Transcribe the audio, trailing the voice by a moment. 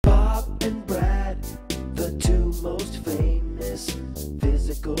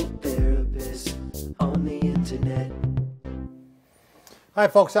Hi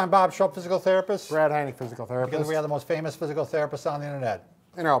folks, I'm Bob Schrupp, physical therapist. Brad Heineck, physical therapist. Because we are the most famous physical therapists on the internet.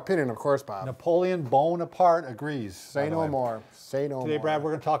 In our opinion, of course, Bob. Napoleon Bonaparte agrees. Say no more. Say no more. Today, Brad,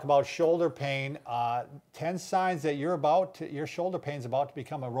 we're going to talk about shoulder pain. 10 signs that your shoulder pain is about to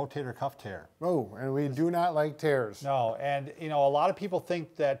become a rotator cuff tear. Oh, and we do not like tears. No, and a lot of people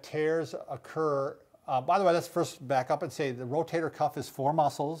think that tears occur. By the way, let's first back up and say the rotator cuff is 4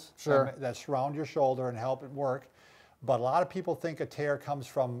 muscles that surround your shoulder and help it work. But a lot of people think a tear comes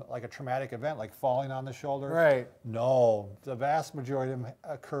from like a traumatic event, like falling on the shoulder. Right. No, the vast majority of them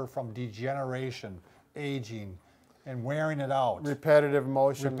occur from degeneration, aging, and wearing it out. Repetitive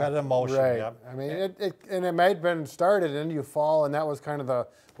motion. Repetitive motion, right. Yep. I mean, it might have been started and you fall, and that was kind of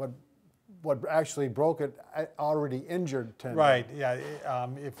what actually broke it, already injured tendon. Right, yeah.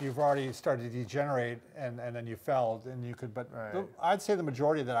 If you've already started to degenerate and then you fell, then you could, but I'd say the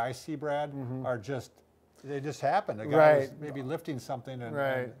majority that I see, Brad, are they just happen. The guy was maybe lifting something.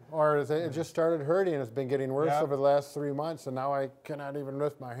 Or it just started hurting and it's been getting worse over the last 3 months, and now I cannot even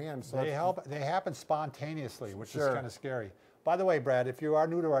lift my hand. So they happen spontaneously, which is kind of scary. By the way, Brad, if you are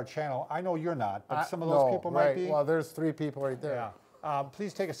new to our channel, I know you're not, but some of those people might be. Well, there's 3 people right there. Yeah.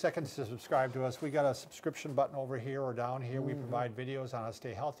 Please take a second to subscribe to us. We got a subscription button over here or down here. We provide videos on how to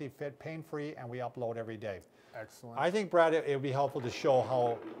stay healthy, fit, pain-free, and we upload every day. Excellent. I think, Brad, it would be helpful to show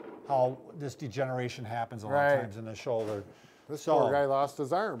how this degeneration happens a lot of times in the shoulder. This poor guy lost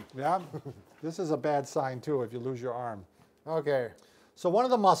his arm. Yeah, this is a bad sign too if you lose your arm. Okay. So one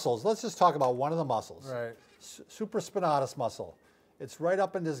of the muscles, let's just talk about one of the muscles. Right. Supraspinatus muscle. It's right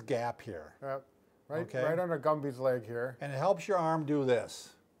up in this gap here. Yep. Right under Gumby's leg here. And it helps your arm do this.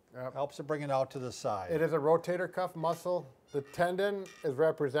 Yep. Helps it bring it out to the side. It is a rotator cuff muscle. The tendon is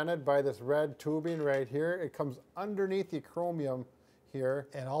represented by this red tubing right here. It comes underneath the acromion here.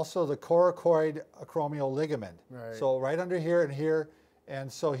 And also the coracoid acromial ligament. Right. So right under here and here. And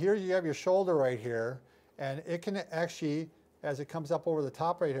so here you have your shoulder right here. And it can actually, as it comes up over the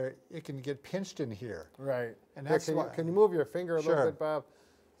top right here, it can get pinched in here. Right. And that's can you move your finger a little bit, Bob?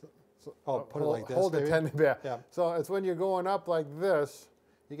 Put it like this. Hold the tendon back. Yeah. So it's when you're going up like this,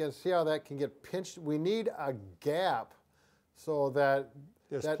 you can see how that can get pinched. We need a gap so that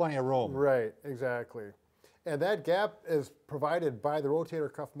there's plenty of room. Right, exactly. And that gap is provided by the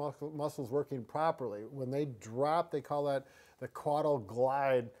rotator cuff muscles working properly. When they drop, they call that the caudal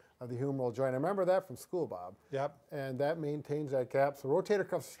glide of the humeral joint. I remember that from school, Bob. Yep. And that maintains that gap. So rotator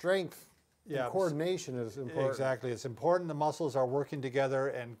cuff strength and coordination is important. Exactly. It's important the muscles are working together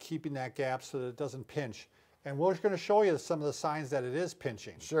and keeping that gap so that it doesn't pinch. And we're going to show you some of the signs that it is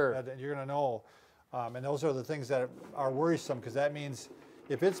pinching. Sure. And you're going to know. And those are the things that are worrisome, because that means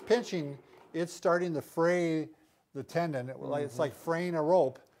if it's pinching, it's starting to fray the tendon. It's like fraying a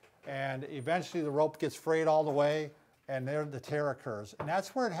rope, and eventually the rope gets frayed all the way, and there the tear occurs. And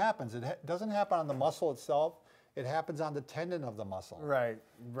that's where it happens. It doesn't happen on the muscle itself. It happens on the tendon of the muscle. Right,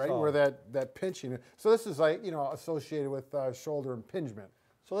 so, where that pinching. So this is like, associated with shoulder impingement.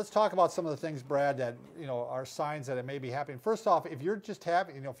 So let's talk about some of the things, Brad, that are signs that it may be happening. First off, if you're just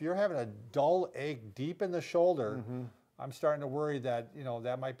having, if you're having a dull ache deep in the shoulder, I'm starting to worry that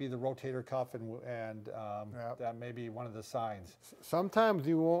that might be the rotator cuff, and that may be one of the signs. Sometimes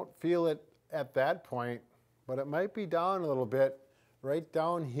you won't feel it at that point, but it might be down a little bit. Right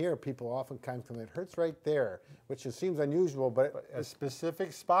down here, people oftentimes come, it hurts right there, which seems unusual, but a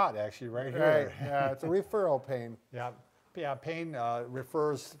specific spot actually right here. Right. Yeah, it's a referral pain. Yeah, pain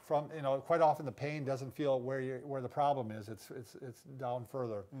refers from, quite often the pain doesn't feel where the problem is. It's down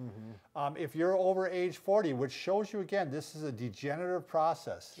further. If you're over age 40, which shows you again, this is a degenerative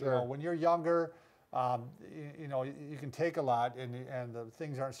process. Sure. When you're younger, you can take a lot and the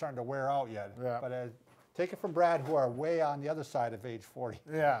things aren't starting to wear out yet. Yeah. But take it from Brad, who are way on the other side of age 40.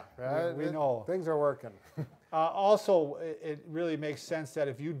 Yeah, we know. Things are working. Also, it really makes sense that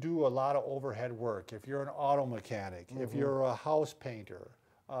if you do a lot of overhead work, if you're an auto mechanic, if you're a house painter,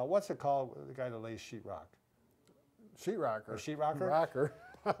 what's it called, the guy that lays sheetrock? Sheetrocker. A sheetrocker? Rocker.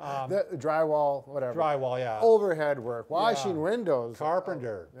 Drywall, whatever. Drywall, yeah. Overhead work, washing windows.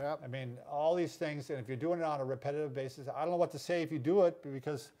 Carpenter. Yep. I mean, all these things, and if you're doing it on a repetitive basis, I don't know what to say if you do it,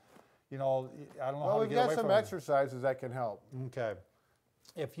 because, I don't know how to get away from it. Well, we've got some exercises that can help. Okay.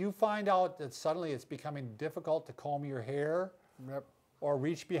 If you find out that suddenly it's becoming difficult to comb your hair or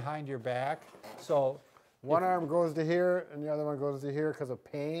reach behind your back, so one arm goes to here and the other one goes to here because of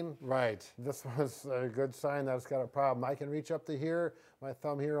pain. Right. This was a good sign that it's got a problem. I can reach up to here. My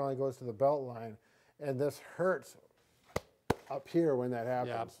thumb here only goes to the belt line, and this hurts up here when that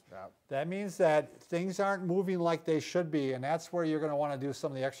happens. Yep. That means that things aren't moving like they should be, and that's where you're going to want to do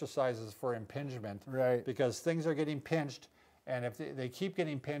some of the exercises for impingement. Right. Because things are getting pinched, And if they keep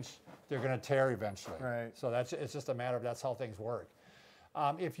getting pinched, they're going to tear eventually. Right. So it's just a matter of that's how things work.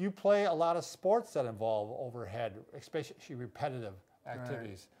 If you play a lot of sports that involve overhead, especially repetitive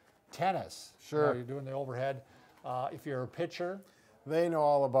activities, tennis, sure, you're doing the overhead. If you're a pitcher, they know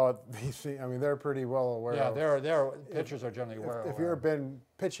all about these things. I mean, they're pretty well aware. Yeah, pitchers are generally aware. If you've been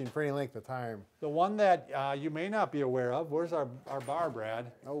pitching for any length of time. The one that you may not be aware of, where's our bar,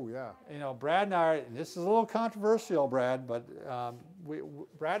 Brad? Oh, yeah. You know, Brad and I, this is a little controversial, Brad, but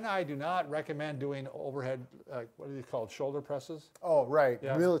Brad and I do not recommend doing overhead, what are they called, shoulder presses? Oh, right,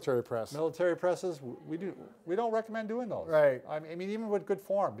 yeah. Military press. Military presses, we don't recommend doing those. Right. I mean, even with good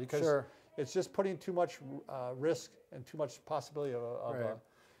form, because sure, it's just putting too much risk and too much possibility of right.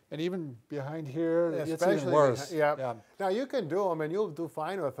 And even behind here, especially it's even worse. Yeah. Now, you can do them, and you'll do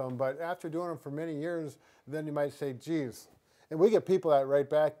fine with them, but after doing them for many years, then you might say, geez. And we get people that write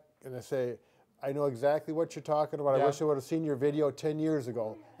back, and they say, I know exactly what you're talking about. Yeah. I wish I would have seen your video 10 years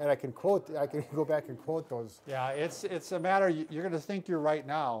ago. And I can go back and quote those. Yeah, it's a matter, you're going to think you're right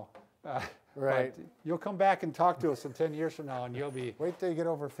now. Right. But you'll come back and talk to us in 10 years from now, and you'll be... Wait till you get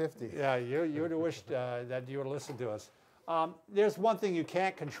over 50. Yeah, you would have wished that you would have listened to us. There's one thing you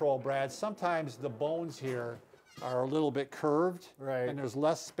can't control, Brad. Sometimes the bones here are a little bit curved, right, and there's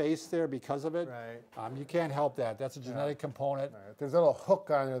less space there because of it. Right. You can't help that. That's a genetic component. Right. There's a little hook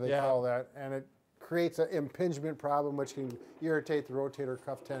on there, they call that, and it creates an impingement problem, which can irritate the rotator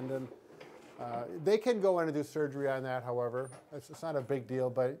cuff tendon. They can go in and do surgery on that, however. It's not a big deal,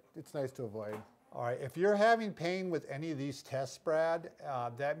 but it's nice to avoid. All right, if you're having pain with any of these tests, Brad,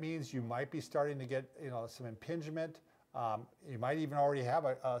 that means you might be starting to get some impingement. You might even already have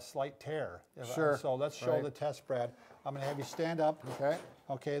a slight tear. Sure. So let's show the test, Brad. I'm going to have you stand up. Okay.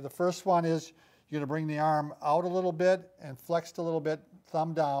 Okay, the first one is you're going to bring the arm out a little bit and flexed a little bit,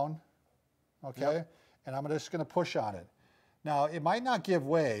 thumb down. Okay, yep. And I'm just going to push on it. Now, it might not give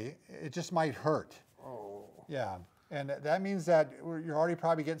way. It just might hurt. Oh. Yeah, and that means that you're already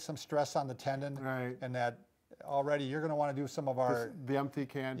probably getting some stress on the tendon. Right. And that already you're going to want to do some of our... The empty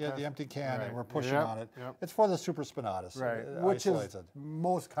can test? The empty can, right. And we're pushing on it. Yep. It's for the supraspinatus. Right, which is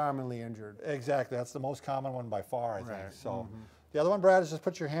most commonly injured. Exactly, that's the most common one by far, I think. So the other one, Brad, is just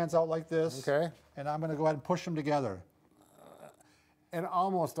put your hands out like this. Okay. And I'm going to go ahead and push them together. And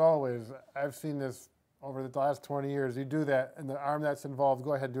almost always, I've seen this over the last 20 years, you do that, and the arm that's involved,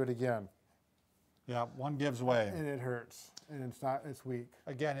 go ahead and do it again. Yeah, one gives way. And it hurts, and it's weak.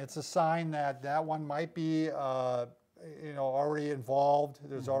 Again, it's a sign that one might be, already involved.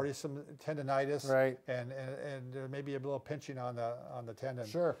 There's already some tendonitis. Right. And there may be a little pinching on the tendon.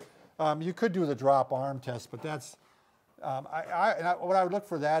 Sure. You could do the drop arm test, but that's, what I would look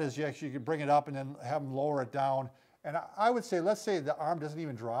for that is you could bring it up and then have them lower it down. And I would say, let's say the arm doesn't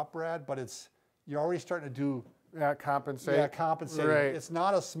even drop, Brad, but you're already starting to do... Yeah, compensate. Yeah, compensate. Right. It's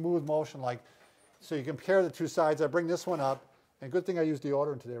not a smooth motion so you compare the two sides. I bring this one up, and good thing I used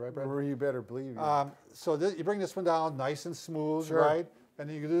deodorant today, right, Brad? You better believe it. So you bring this one down nice and smooth, sure. Right? And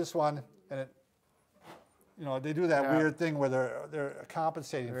then you do this one, and they do that weird thing where they're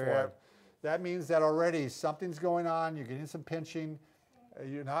compensating for it. That means that already something's going on. You're getting some pinching.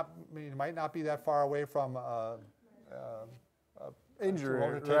 You might not be that far away from injury,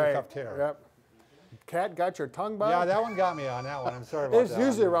 rotator cuff tear. Yep. Cat got your tongue bound? Yeah, that one got me on that one. I'm sorry about that. It's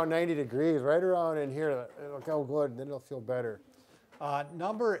usually around 90 degrees, right around in here. It'll go good, and then it'll feel better.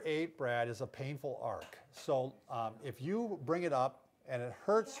 Number 8, Brad, is a painful arc. So if you bring it up and it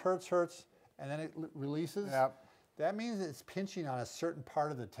hurts, and then it releases, that means it's pinching on a certain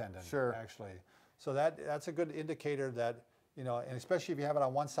part of the tendon, actually. So that's a good indicator that, and especially if you have it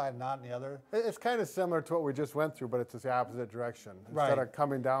on one side and not on the other. It's kind of similar to what we just went through, but it's the opposite direction. Instead of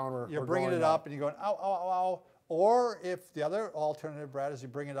coming down or you're bringing it up and you're going, ow, ow, ow, ow. Or if the other alternative, Brad, is you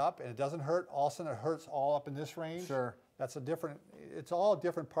bring it up and it doesn't hurt, all of a sudden it hurts all up in this range. Sure. That's it's all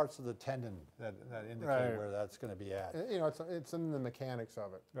different parts of the tendon that indicate where that's going to be at. It's in the mechanics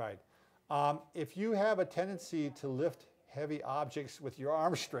of it. Right. If you have a tendency to lift heavy objects with your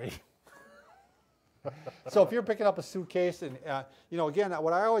arm straight, so if you're picking up a suitcase and, again,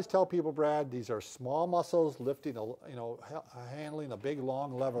 what I always tell people, Brad, these are small muscles lifting, handling a big,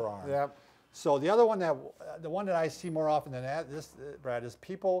 long lever arm. Yep. So the other one the one that I see more often than this, Brad, is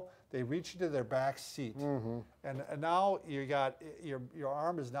people, they reach into their back seat. And now you got, your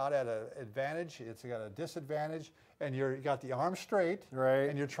arm is not at an advantage, it's got a disadvantage, and you got the arm straight,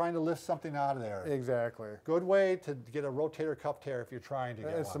 and you're trying to lift something out of there. Exactly. Good way to get a rotator cuff tear if you're trying to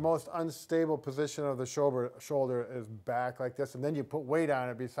get It's one. the most unstable position of the shoulder is back like this, and then you put weight on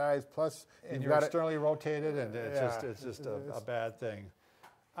it besides, plus and you're externally rotated, and it's just a bad thing.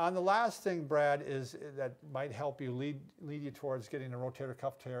 On the last thing, Brad, is that might help you lead you towards getting a rotator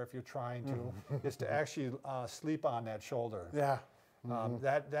cuff tear if you're trying to, is to actually sleep on that shoulder. Yeah.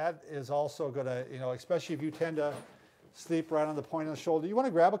 That is also going to, especially if you tend to sleep right on the point of the shoulder. You want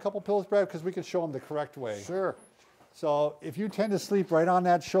to grab a couple pillows, Brad, because we can show them the correct way. Sure. So if you tend to sleep right on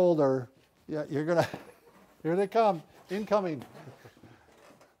that shoulder, yeah, you're gonna, here they come, incoming.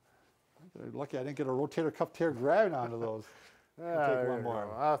 Lucky I didn't get a rotator cuff tear grabbing onto those. Take one more.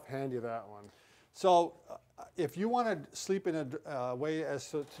 I'll hand you that one. So if you want to sleep in a way as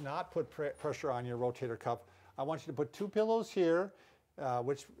to not put pressure on your rotator cuff, I want you to put 2 pillows here,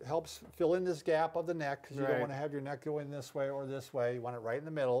 which helps fill in this gap of the neck, because you don't want to have your neck going this way or this way. You want it right in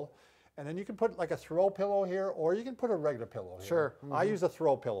the middle. And then you can put like a throw pillow here, or you can put a regular pillow here. Sure. I use a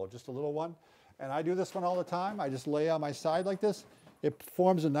throw pillow, just a little one. And I do this one all the time. I just lay on my side like this. It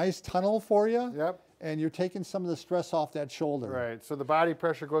forms a nice tunnel for you. Yep. And you're taking some of the stress off that shoulder. Right. So the body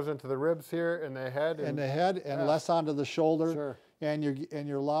pressure goes into the ribs here and the head. And the head, and less onto the shoulder. Sure. And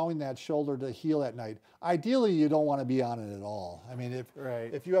you're allowing that shoulder to heal at night. Ideally, you don't want to be on it at all. I mean,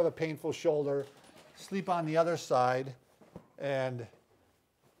 if you have a painful shoulder, sleep on the other side. And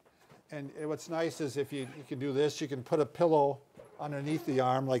what's nice is if you can do this, you can put a pillow underneath the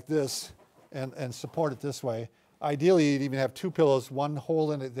arm like this and support it this way. Ideally, you'd even have 2 pillows, one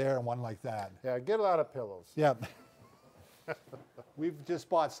hole in it there and one like that. Yeah, get a lot of pillows. Yeah. We've just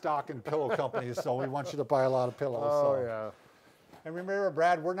bought stock in pillow companies, so we want you to buy a lot of pillows. Oh, yeah. And remember,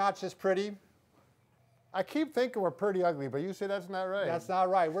 Brad, we're not just pretty. I keep thinking we're pretty ugly, but you say that's not right. That's not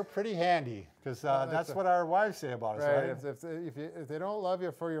right. We're pretty handy, because that's what our wives say about us, right? If they don't love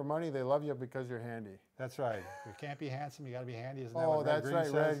you for your money, they love you because you're handy. That's right. You can't be handsome, you got to be handy. Isn't that Oh, what Red that's Green right,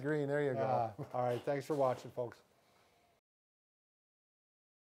 says? red, green. There you go. All right, thanks for watching, folks.